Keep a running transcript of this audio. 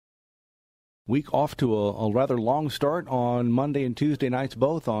Week off to a rather long start on Monday and Tuesday nights,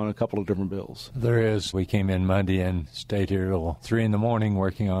 both on a couple of different bills. There is. We came in Monday and stayed here till 3 in the morning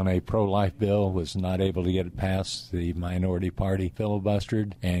working on a pro-life bill. Was not able to get it passed. The minority party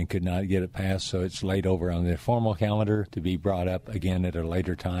filibustered and could not get it passed, so it's laid over on the formal calendar to be brought up again at a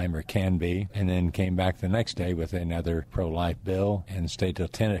later time, or can be. And then came back the next day with another pro-life bill and stayed till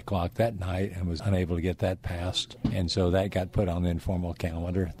 10 o'clock that night and was unable to get that passed. And so that got put on the informal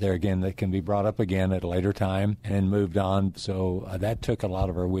calendar. There again, that can be brought up again at a later time and then moved on. So that took a lot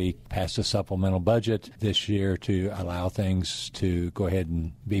of our week. Passed a supplemental budget this year to allow things to go ahead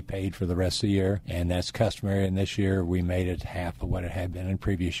and be paid for the rest of the year. And that's customary. And this year we made it half of what it had been in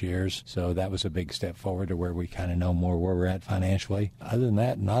previous years. So that was a big step forward to where we kind of know more where we're at financially. Other than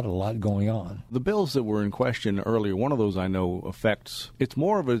that, not a lot going on. The bills that were in question earlier, one of those I know affects, it's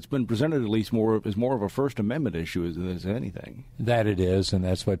been presented at least as more of a First Amendment issue than anything. That it is, and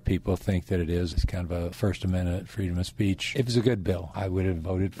that's what people think that it is. It's kind of a First Amendment freedom of speech. It was a good bill. I would have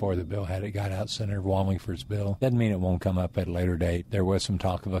voted for the bill had it got out. Senator Wallingford's bill. Doesn't mean it won't come up at a later date. There was some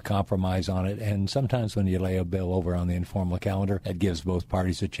talk of a compromise on it, and sometimes when you lay a bill over on the informal calendar, it gives both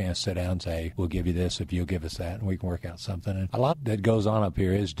parties a chance to sit down and say, we'll give you this if you'll give us that, and we can work out something. And a lot that goes on up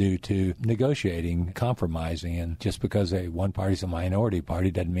here is due to negotiating, compromising, and just because one party's a minority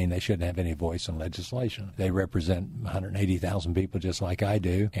party doesn't mean they shouldn't have any voice in legislation. They represent 180,000 people just like I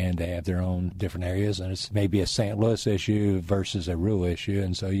do, and they have their own different areas, and it's maybe a St. Louis issue versus a rural issue,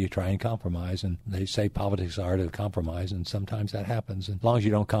 and so you try and compromise, and they say politics are to compromise, and sometimes that happens. And as long as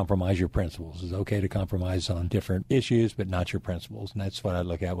you don't compromise your principles, it's okay to compromise on different issues, but not your principles, and that's what I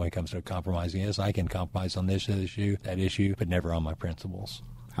look at when it comes to compromising. Is I can compromise on this issue, that issue, but never on my principles.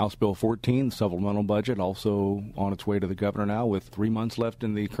 House Bill 14, supplemental budget, also on its way to the governor now with 3 months left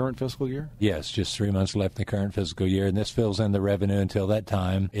in the current fiscal year? Yes, just 3 months left in the current fiscal year, and this fills in the revenue until that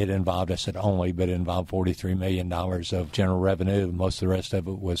time. It involved, I said only, but it involved $43 million of general revenue. Most of the rest of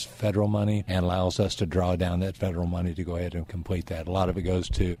it was federal money and allows us to draw down that federal money to go ahead and complete that. A lot of it goes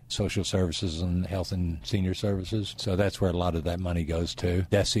to social services and health and senior services, so that's where a lot of that money goes to.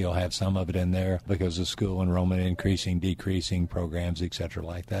 DESE will have some of it in there because of school enrollment increasing, decreasing, programs, etc.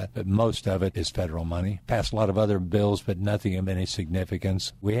 like that, but most of it is federal money. Passed a lot of other bills, but nothing of any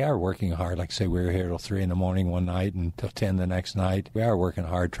significance. We are working hard. Like I say, we were here till 3 in the morning one night and till 10 the next night. We are working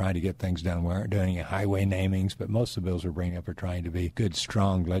hard trying to get things done. We aren't doing any highway namings, but most of the bills we're bringing up are trying to be good,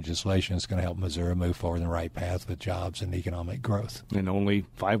 strong legislation that's going to help Missouri move forward in the right path with jobs and economic growth. And only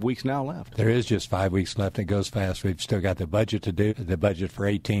 5 weeks now left. There is just 5 weeks left. It goes fast. We've still got the budget to do, the budget for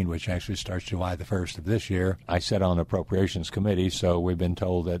 18, which actually starts July the 1st of this year. I sit on the Appropriations Committee, so we've been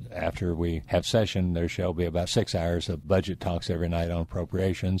told that after we have session, there shall be about 6 hours of budget talks every night on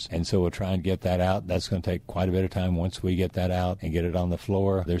appropriations, and so we'll try and get that out. That's going to take quite a bit of time once we get that out and get it on the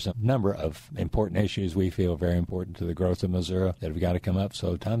floor. There's a number of important issues we feel very important to the growth of Missouri that have got to come up,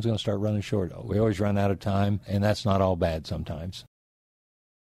 so time's going to start running short. We always run out of time, and that's not all bad sometimes.